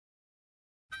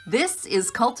This is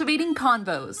Cultivating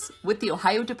Convos with the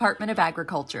Ohio Department of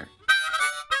Agriculture.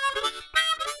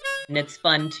 And it's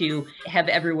fun to have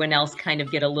everyone else kind of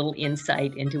get a little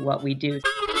insight into what we do.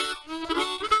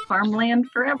 Farmland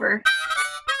forever.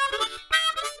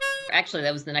 Actually,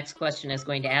 that was the next question I was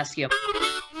going to ask you.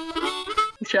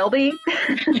 Shelby,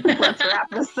 let's wrap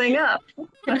this thing up.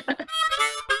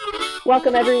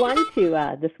 Welcome, everyone,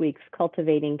 to this week's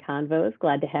Cultivating Convos.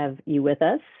 Glad to have you with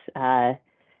us.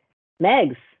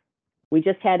 Megs, we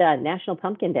just had a National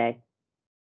Pumpkin Day.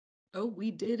 Oh,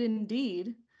 we did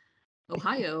indeed.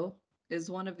 Ohio is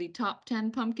one of the top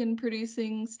 10 pumpkin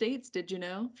producing states. Did you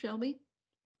know, Shelby?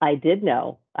 I did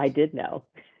know.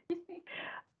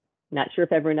 Not sure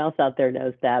if everyone else out there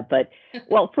knows that, but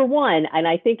well, for one, and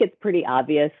I think it's pretty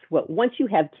obvious, once you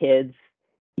have kids,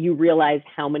 you realize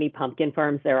how many pumpkin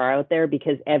farms there are out there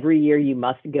because every year you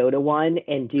must go to one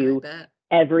and do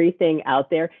everything out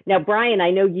there. Now, Brian,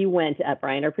 I know you went,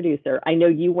 Brian, our producer, I know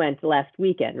you went last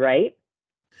weekend, right?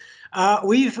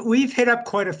 We've hit up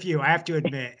quite a few, I have to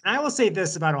admit. And I will say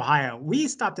this about Ohio. We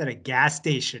stopped at a gas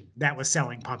station that was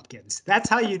selling pumpkins. That's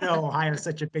how you know Ohio is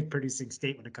such a big producing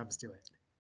state when it comes to it.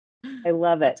 I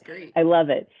love it. That's great. I love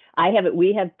it.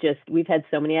 We've had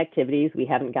so many activities. We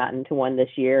haven't gotten to one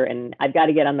this year, and I've got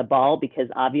to get on the ball because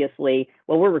obviously,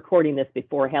 well, we're recording this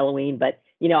before Halloween, but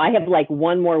I have like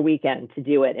one more weekend to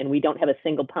do it, and we don't have a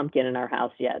single pumpkin in our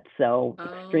house yet. So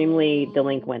extremely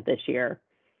delinquent this year.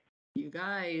 You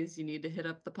guys, you need to hit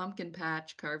up the pumpkin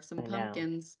patch, carve some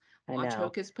pumpkins, watch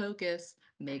Hocus Pocus,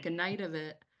 make a night of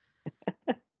it.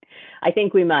 I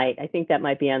think we might. I think that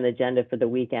might be on the agenda for the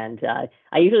weekend.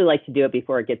 I usually like to do it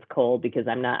before it gets cold because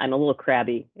I'm a little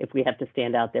crabby if we have to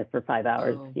stand out there for 5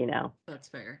 hours, That's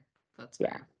fair.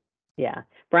 Yeah.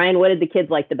 Brian, what did the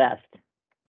kids like the best?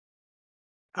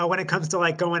 When it comes to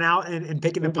like going out and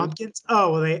picking the pumpkins?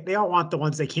 Oh, well, they all want the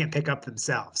ones they can't pick up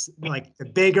themselves. Like the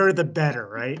bigger, the better,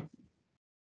 right?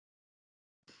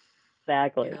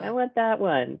 Exactly. Yeah. I want that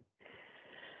one.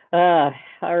 All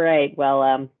right.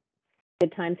 Well,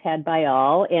 good times had by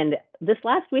all. And this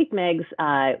last week, Megs,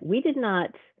 we did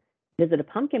not visit a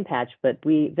pumpkin patch, but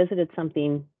we visited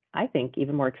something, I think,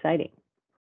 even more exciting.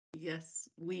 Yes,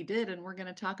 we did. And we're going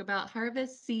to talk about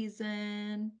harvest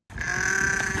season.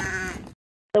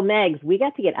 So, Megs, we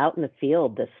got to get out in the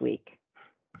field this week.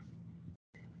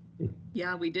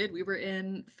 Yeah, we did. We were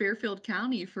in Fairfield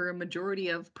County for a majority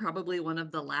of probably one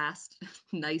of the last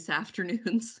nice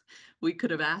afternoons we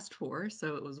could have asked for.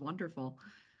 So it was wonderful.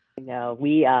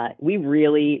 We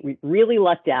really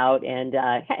lucked out and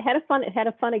had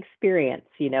a fun experience.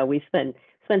 We spent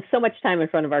so much time in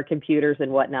front of our computers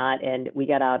and whatnot, and we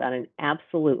got out on an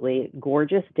absolutely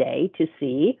gorgeous day to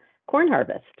see corn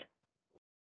harvest.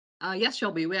 Yes,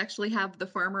 Shelby, we actually have the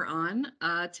farmer on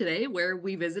today where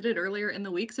we visited earlier in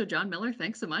the week. So John Miller,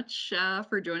 thanks so much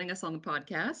for joining us on the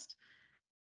podcast.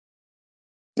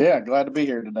 Yeah, glad to be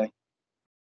here today.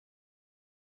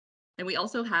 And we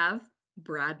also have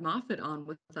Brad Moffitt on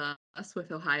with us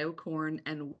with Ohio Corn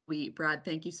and Wheat. Brad,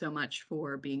 thank you so much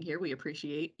for being here. We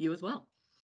appreciate you as well.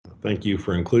 Thank you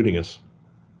for including us.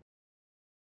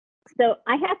 So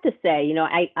I have to say,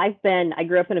 I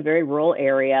grew up in a very rural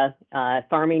area.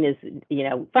 Farming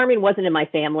wasn't in my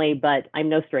family, but I'm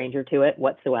no stranger to it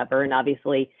whatsoever. And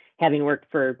obviously, having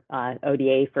worked for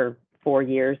ODA for 4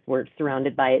 years, we're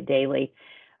surrounded by it daily.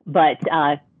 But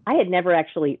I had never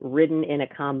actually ridden in a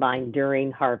combine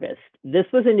during harvest. This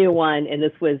was a new one, and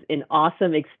this was an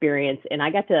awesome experience. And I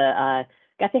got to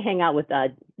hang out with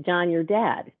John, your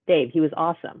dad, Dave. He was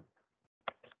awesome.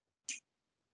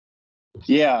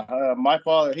 Yeah, my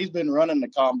father, he's been running the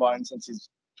combine since he's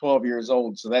 12 years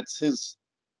old, so that's his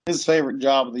favorite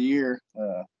job of the year.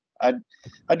 I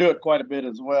do it quite a bit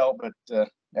as well, but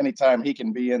anytime he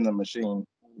can be in the machine,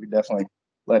 we definitely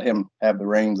let him have the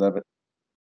reins of it.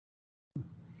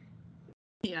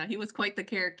 Yeah, he was quite the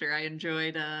character. I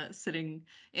enjoyed sitting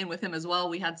in with him as well.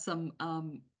 We had some,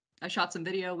 I shot some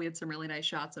video. We had some really nice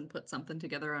shots and put something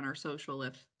together on our social.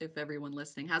 If everyone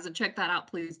listening hasn't checked that out,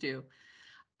 please do.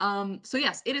 So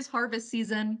yes, it is harvest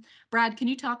season. Brad, can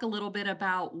you talk a little bit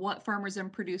about what farmers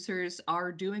and producers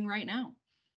are doing right now?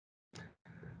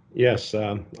 Yes,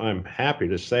 I'm happy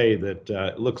to say that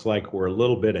it looks like we're a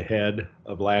little bit ahead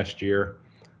of last year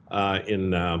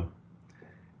in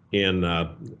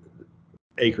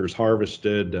acres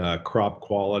harvested, crop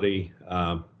quality,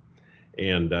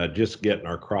 and just getting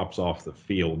our crops off the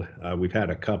field. We've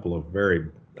had a couple of very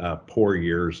poor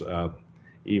years.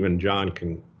 Even John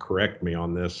can correct me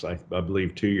on this. I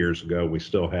believe 2 years ago, we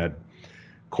still had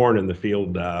corn in the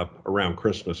field around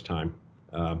Christmas time.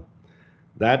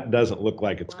 That doesn't look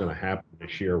like it's going to happen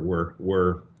this year.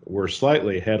 We're we're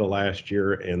slightly ahead of last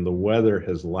year, and the weather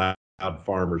has allowed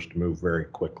farmers to move very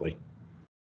quickly.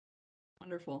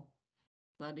 Wonderful.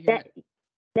 Glad to hear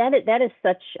it. That is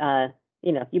such,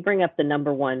 you bring up the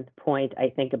number one point, I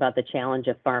think, about the challenge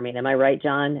of farming. Am I right,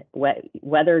 John?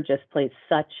 Weather just plays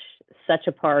such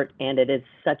a part, and it is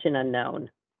such an unknown.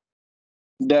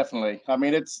 Definitely. I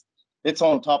mean, it's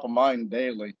on top of mind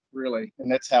daily, really,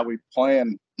 and that's how we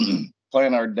plan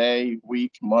our day,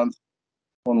 week, month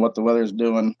on what the weather's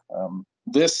doing.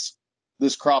 This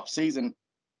crop season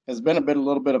has been a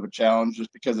little bit of a challenge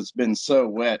just because it's been so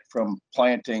wet from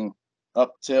planting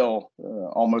up till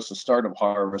almost the start of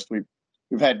harvest.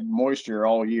 We've had moisture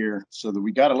all year, so that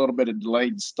we got a little bit of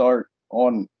delayed start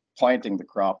on planting the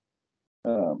crop.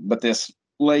 But this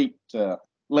late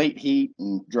heat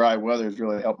and dry weather has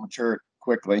really helped mature it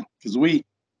quickly, because we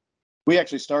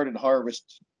actually started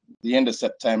harvest the end of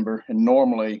September, and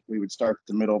normally we would start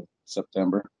the middle of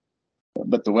September.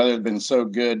 But the weather has been so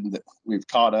good that we've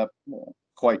caught up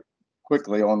quite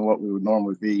quickly on what we would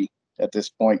normally be at this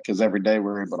point, because every day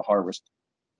we're able to harvest.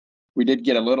 We did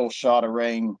get a little shot of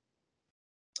rain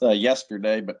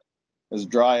yesterday, but as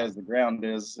dry as the ground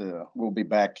is, we'll be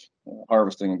back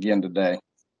harvesting again today.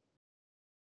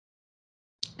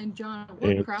 And John,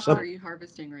 what crop are you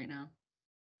harvesting right now?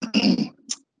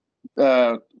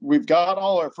 We've got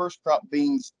all our first crop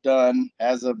beans done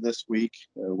as of this week.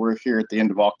 We're here at the end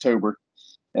of October,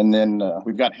 and then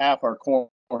we've got half our corn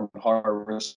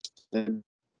harvested.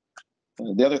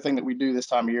 The other thing that we do this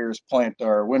time of year is plant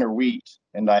our winter wheat,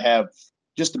 and I have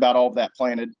just about all of that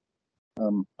planted.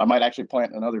 I might actually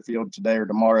plant another field today or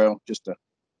tomorrow, just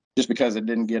because it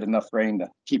didn't get enough rain to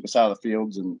keep us out of the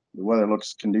fields, and the weather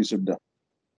looks conducive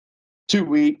to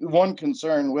wheat. One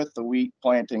concern with the wheat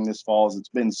planting this fall is it's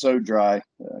been so dry.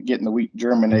 Getting the wheat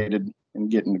germinated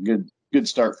and getting a good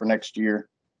start for next year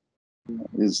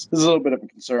is a little bit of a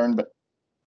concern, but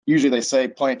usually they say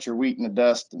plant your wheat in the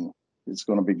dust and it's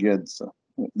going to be good. So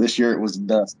this year it was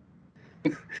dust.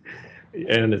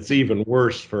 And it's even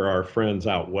worse for our friends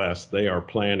out west. They are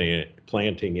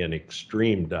planting in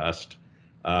extreme dust.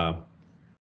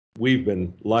 We've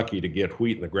been lucky to get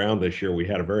wheat in the ground this year. We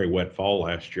had a very wet fall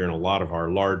last year, and a lot of our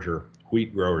larger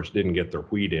wheat growers didn't get their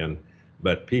wheat in,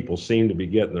 but people seem to be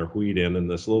getting their wheat in,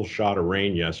 and this little shot of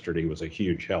rain yesterday was a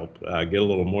huge help. Get a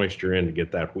little moisture in to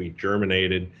get that wheat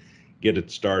germinated, get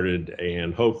it started,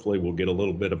 and hopefully we'll get a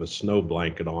little bit of a snow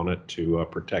blanket on it to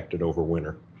protect it over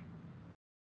winter.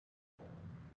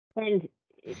 And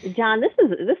John, this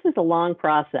is a long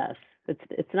process.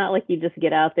 It's not like you just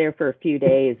get out there for a few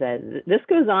days. This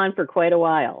goes on for quite a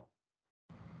while.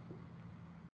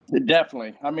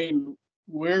 Definitely. I mean,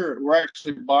 we're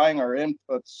actually buying our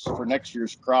inputs for next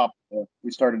year's crop.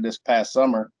 We started this past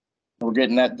summer. We're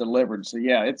getting that delivered. So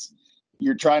yeah,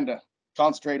 you're trying to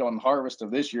concentrate on harvest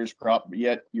of this year's crop, but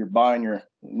yet you're buying your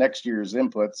next year's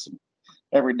inputs.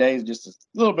 Every day is just a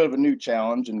little bit of a new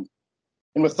challenge. And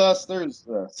with us, there's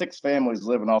 6 families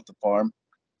living off the farm.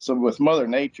 So with Mother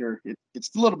Nature,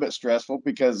 it's a little bit stressful,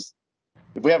 because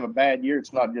if we have a bad year,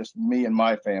 it's not just me and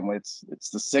my family. It's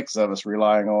the 6 of us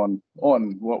relying on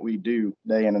what we do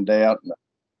day in and day out, and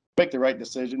make the right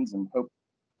decisions and hope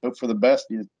for the best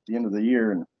at the end of the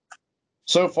year. And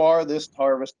so far, this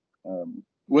harvest,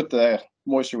 with the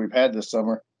moisture we've had this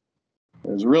summer,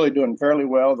 is really doing fairly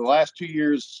well. The last 2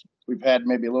 years, we've had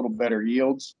maybe a little better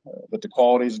yields, but the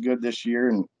quality is good this year,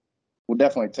 and we'll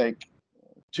definitely take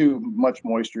too much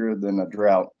moisture than a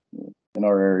drought in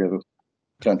our area of the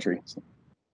country. So.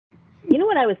 You know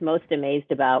what I was most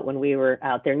amazed about when we were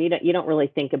out there, and you don't really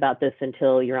think about this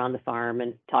until you're on the farm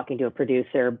and talking to a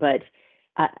producer, but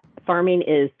farming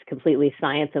is completely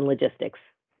science and logistics.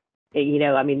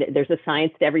 I mean, there's a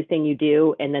science to everything you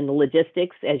do, and then the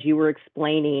logistics, as you were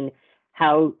explaining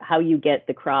how you get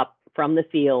the crop from the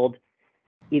field,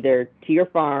 either to your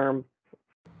farm,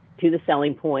 to the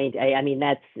selling point. I mean,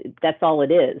 that's all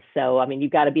it is. So, I mean,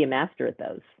 you've got to be a master at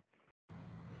those.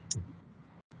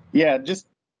 Yeah, just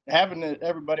having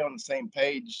everybody on the same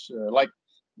page. Like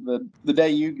the day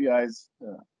you guys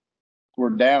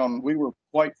were down, we were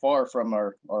quite far from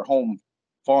our home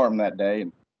farm that day,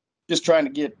 and just trying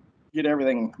to get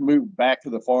everything moved back to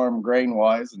the farm grain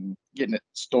wise, and getting it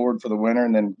stored for the winter,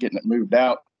 and then getting it moved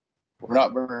out. We're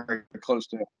not very close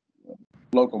to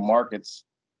local markets.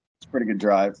 It's a pretty good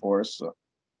drive for us. So,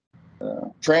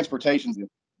 transportation's a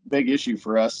big issue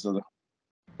for us. So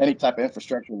any type of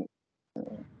infrastructure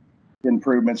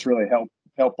improvements really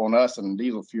help on us, and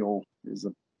diesel fuel is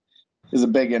a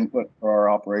big input for our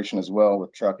operation as well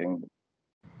with trucking.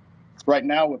 Right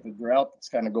now with the drought that's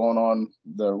kind of going on,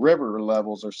 the river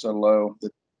levels are so low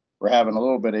that we're having a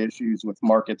little bit of issues with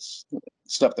markets,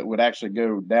 stuff that would actually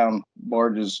go down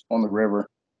barges on the river.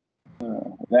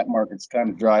 That market's kind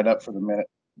of dried up for the minute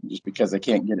just because they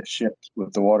can't get it shipped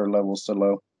with the water levels so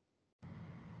low.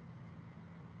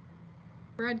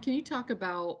 Brad, can you talk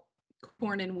about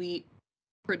corn and wheat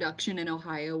production in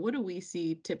Ohio? What do we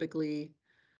see typically,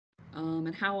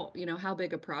 and how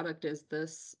big a product is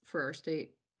this for our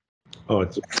state? Oh,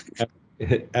 it's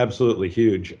absolutely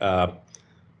huge.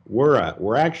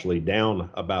 We're actually down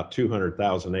about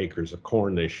 200,000 acres of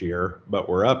corn this year, but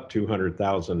we're up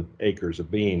 200,000 acres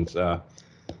of beans.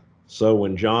 So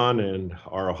when John and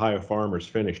our Ohio farmers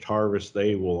finished harvest,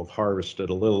 they will have harvested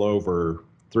a little over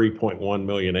 3.1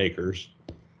 million acres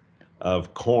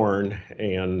of corn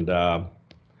and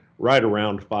right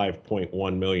around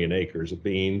 5.1 million acres of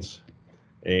beans.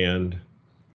 And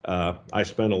I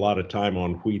spend a lot of time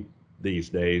on wheat these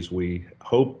days. We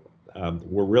hope,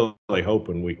 we're really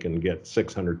hoping we can get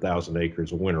 600,000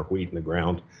 acres of winter wheat in the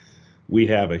ground. We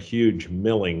have a huge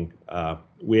milling,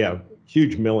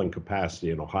 capacity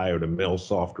in Ohio to mill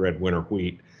soft red winter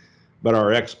wheat, but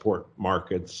our export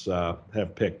markets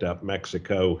have picked up.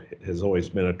 Mexico has always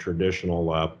been a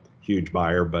traditional huge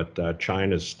buyer, but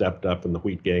China's stepped up in the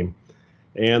wheat game.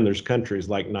 And there's countries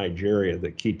like Nigeria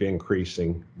that keep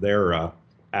increasing their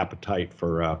appetite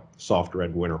for soft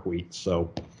red winter wheat.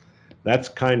 So that's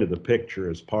kind of the picture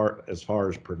as far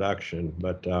as production.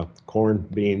 But corn,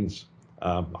 beans,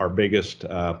 our biggest,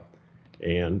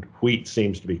 and wheat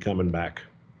seems to be coming back.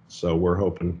 So we're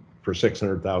hoping for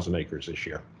 600,000 acres this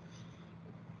year.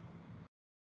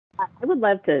 I would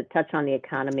love to touch on the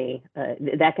economy,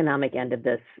 the economic end of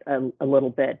this a little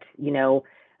bit.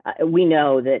 We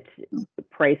know that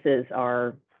prices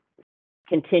are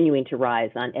continuing to rise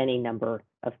on any number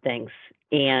of things.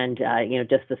 And,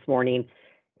 just this morning,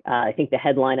 I think the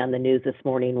headline on the news this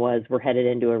morning was we're headed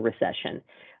into a recession.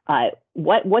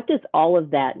 What does all of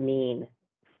that mean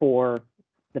for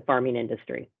the farming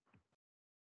industry?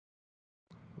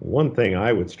 One thing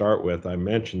I would start with, I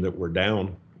mentioned that we're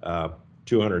down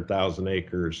 200,000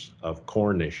 acres of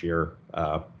corn this year.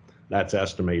 That's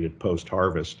estimated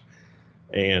post-harvest.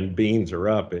 And beans are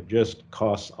up. It just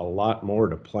costs a lot more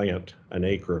to plant an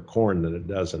acre of corn than it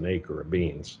does an acre of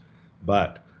beans.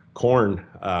 But corn,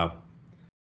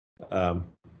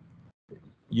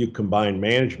 you combine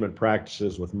management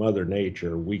practices with Mother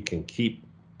Nature, we can keep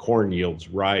corn yields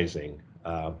rising.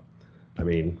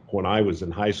 When I was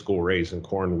in high school raising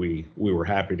corn, we were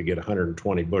happy to get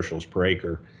 120 bushels per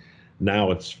acre.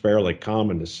 Now it's fairly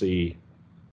common to see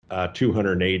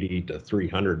 280 to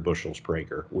 300 bushels per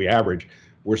acre.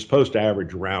 We're supposed to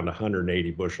average around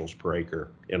 180 bushels per acre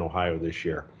in Ohio this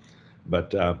year.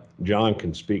 But John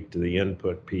can speak to the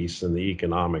input piece and the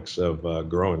economics of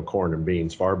growing corn and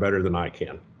beans far better than I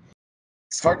can.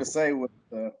 It's hard to say with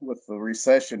the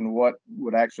recession what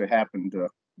would actually happen to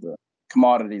the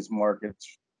commodities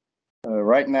markets.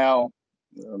 Right now,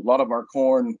 a lot of our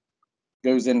corn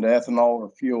goes into ethanol or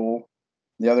fuel.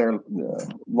 The other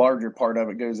larger part of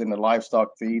it goes into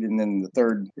livestock feed, and then the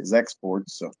third is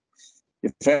exports. So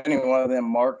if any one of them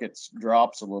markets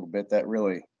drops a little bit, that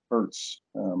really hurts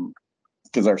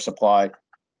because our supply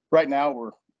right now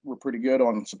we're pretty good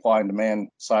on supply and demand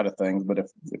side of things. But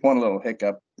if one little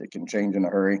hiccup, it can change in a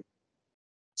hurry.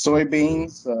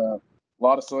 Soybeans, a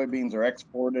lot of soybeans are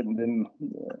exported, and then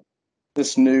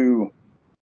this new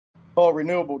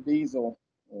renewable diesel.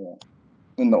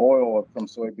 And the oil from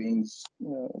soybeans,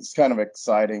 it's kind of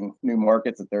exciting new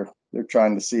market that they're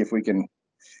trying to see if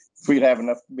we'd have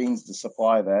enough beans to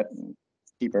supply that and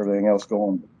keep everything else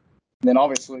going. And then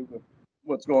obviously with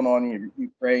what's going on in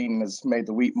Ukraine has made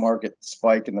the wheat market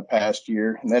spike in the past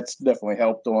year, and that's definitely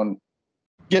helped on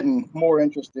getting more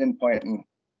interest in planting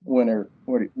winter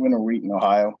wheat in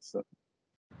Ohio. So,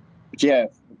 but yeah,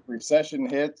 if recession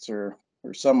hits or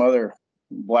some other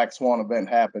black swan event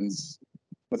happens,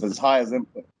 with as high as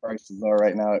input prices are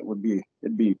right now,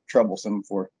 it'd be troublesome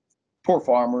for poor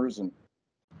farmers. And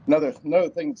another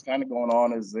thing that's kind of going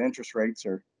on is the interest rates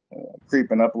are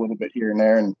creeping up a little bit here and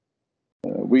there, and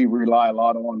we rely a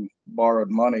lot on borrowed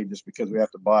money just because we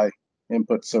have to buy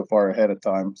inputs so far ahead of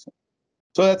time. So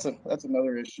that's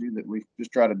another issue that we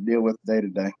just try to deal with day to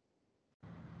day.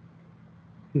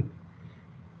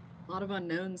 A lot of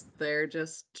unknowns there,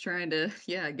 just trying to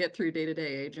get through day to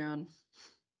day, John?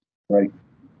 Right.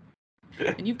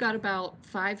 And you've got about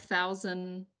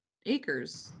 5,000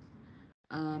 acres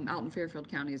out in Fairfield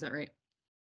County, is that right?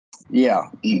 Yeah,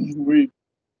 we've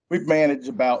managed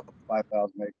about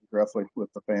 5,000 acres roughly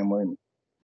with the family, and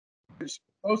it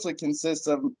mostly consists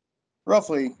of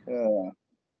roughly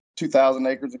 2,000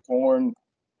 acres of corn,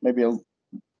 maybe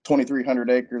 2,300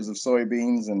 acres of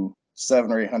soybeans and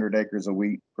 700 or 800 acres of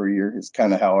wheat per year. Is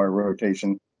kind of how our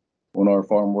rotation on our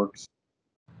farm works.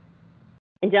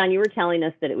 And John, you were telling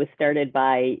us that it was started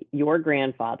by your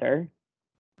grandfather,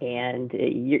 and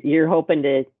you're hoping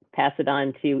to pass it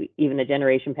on to even a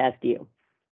generation past you.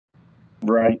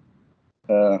 Right.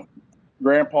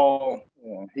 Grandpa,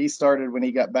 he started when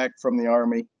he got back from the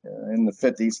Army in the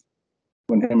 50s.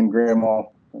 When him and Grandma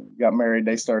got married,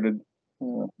 they started,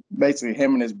 basically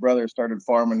him and his brother started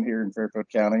farming here in Fairfield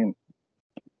County. And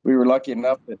we were lucky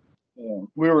enough that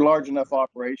we were a large enough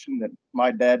operation that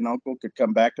my dad and uncle could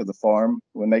come back to the farm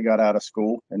when they got out of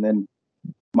school. And then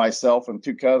myself and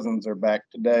 2 cousins are back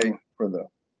today for the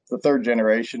third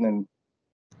generation. And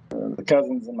the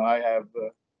cousins and I have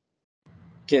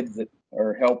kids that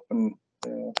are helping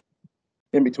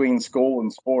in between school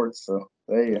and sports. So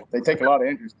they take a lot of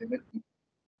interest in it.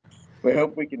 We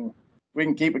hope we can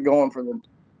keep it going for the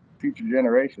future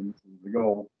generations is the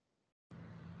goal.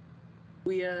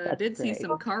 We did see great.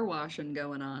 some car washing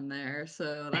going on there,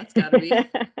 so that's got to be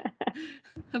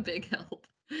a big help.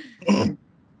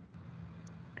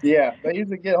 Yeah, they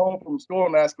usually get home from school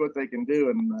and ask what they can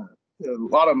do, and a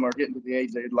lot of them are getting to the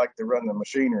age they'd like to run the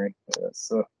machinery.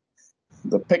 So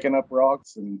the picking up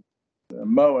rocks and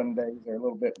mowing days are a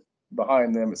little bit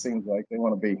behind them. It seems like they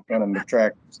want to be running the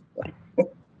tractors.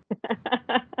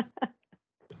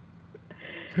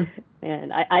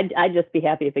 Man, I'd just be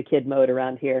happy if a kid mowed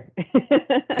around here.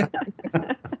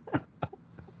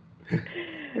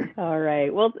 All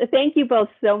right. Well, thank you both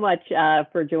so much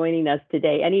for joining us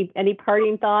today. Any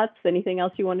parting thoughts? Anything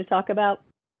else you want to talk about?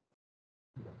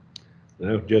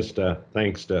 No, just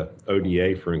thanks to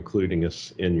ODA for including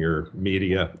us in your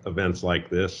media events like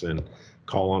this, and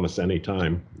call on us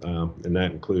anytime. And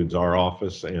that includes our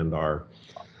office and our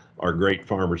great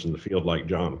farmers in the field like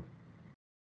John.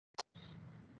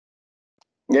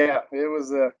 Yeah, it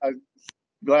was. I'm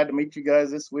glad to meet you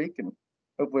guys this week, and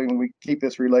hopefully we keep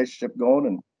this relationship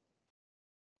going.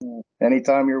 And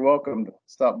anytime you're welcome to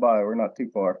stop by. We're not too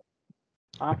far.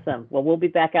 Awesome. Well, we'll be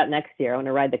back out next year. I want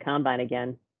to ride the combine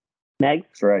again. Meg?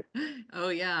 That's right. Oh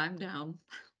yeah, I'm down.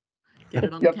 Get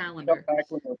it on the calendar. Back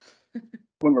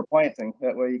when we're planting,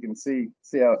 that way you can see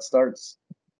how it starts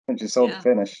once you sold to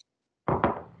finish.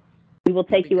 We will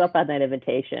take you up on that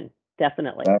invitation.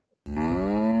 Definitely.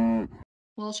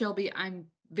 Well, Shelby, I'm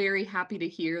very happy to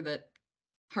hear that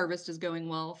harvest is going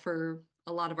well for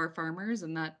a lot of our farmers,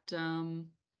 and that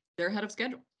they're ahead of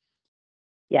schedule.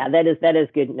 Yeah, that is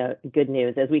good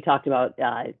news. As we talked about,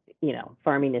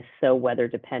 farming is so weather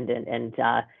dependent, and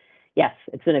yes,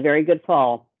 it's been a very good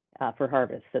fall for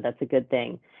harvest, so that's a good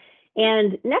thing.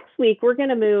 And next week we're going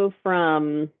to move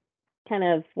from kind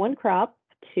of one crop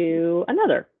to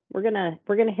another. We're gonna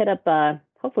hit up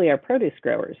hopefully our produce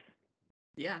growers.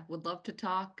 Yeah, would love to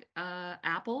talk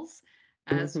apples,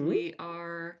 as we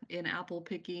are in apple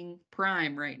picking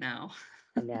prime right now.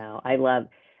 No, I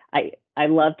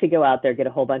love to go out there, get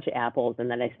a whole bunch of apples, and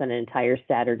then I spend an entire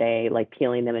Saturday like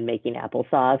peeling them and making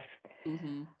applesauce.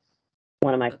 Mm-hmm.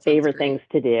 One of my favorite things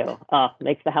to do. Oh,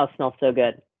 makes the house smell so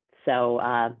good. So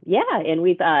and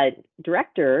we've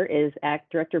Director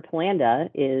Polanda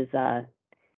is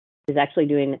actually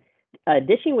doing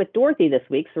Dishing with Dorothy this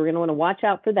week, so we're going to want to watch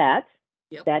out for that.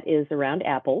 Yep. That is around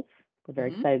apples. We're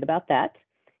very excited about that,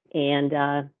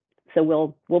 and so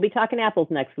we'll be talking apples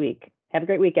next week. Have a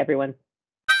great week, everyone.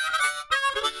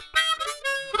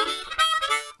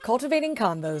 Cultivating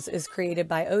Convos is created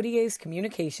by ODA's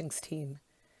communications team.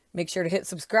 Make sure to hit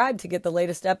subscribe to get the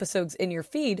latest episodes in your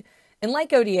feed, and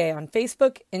like ODA on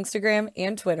Facebook, Instagram,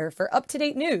 and Twitter for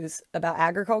up-to-date news about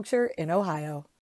agriculture in Ohio.